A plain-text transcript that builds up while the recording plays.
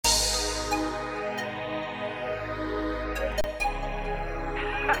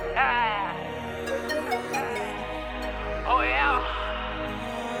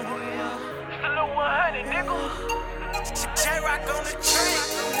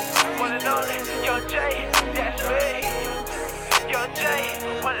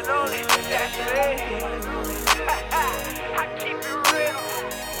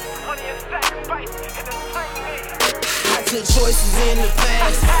took choices in the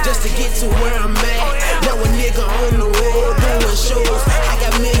past just to get to where I'm at. Now a nigga on the road doing shows. I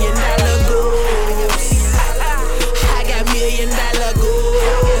got $1 million goals. I got $1 million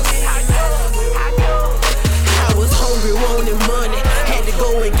goals. I was hungry, wanting money, had to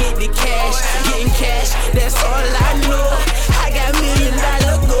go and get the cash. Getting cash, that's all I know. I got $1 million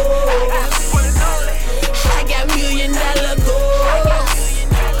goals. I got $1 million goals.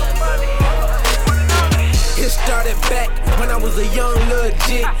 It started back when I was a young little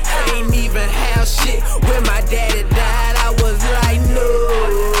jit. I ain't even have shit. When my daddy died, I was like, no.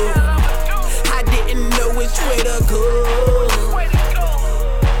 I didn't know which way to go.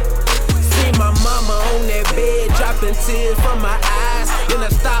 See my mama on that bed, dropping tears from my eyes. Then I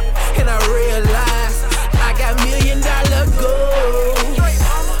stopped and I realized I got $1 million goals.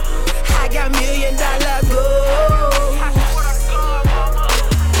 I got $1 million goals.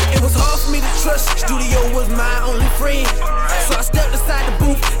 It was hard for me to trust. Studio was my only friend. So I stepped aside the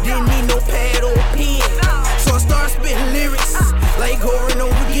booth, didn't need no pad or pen. So I started spitting lyrics like over and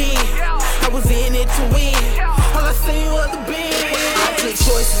over again. I was in it to win. All I seen was the band. I took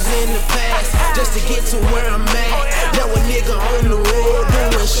choices in the past just to get to where I'm at. Now a nigga on the road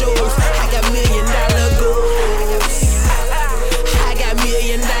doing shows. I got $1 million goals. I got $1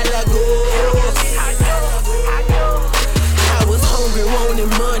 million goals. I was hungry,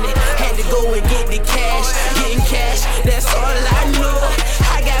 wanting money, had to go and get the cash. Getting cash, that's all I know.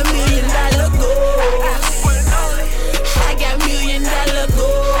 I got $1 million goals. I got $1 million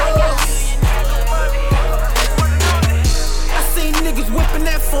goals. I seen niggas whipping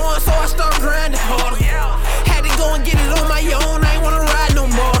that phone, so I start grinding harder. Had to go and get it on my own, I ain't wanna ride no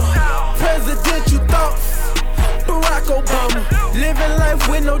more. Presidential thoughts, Barack Obama, living life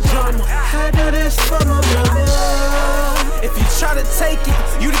with no drama. I do this for my mama. If you try to take it,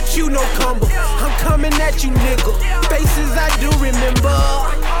 you the Q, no combo. I'm coming at you, nigga. Faces I do remember.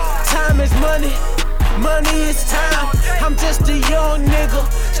 Time is money, money is time. I'm just a young nigga,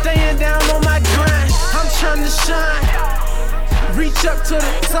 staying down on my grind. I'm trying to shine, reach up to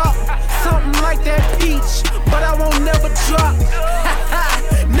the top. Something like that peach, but I won't never drop.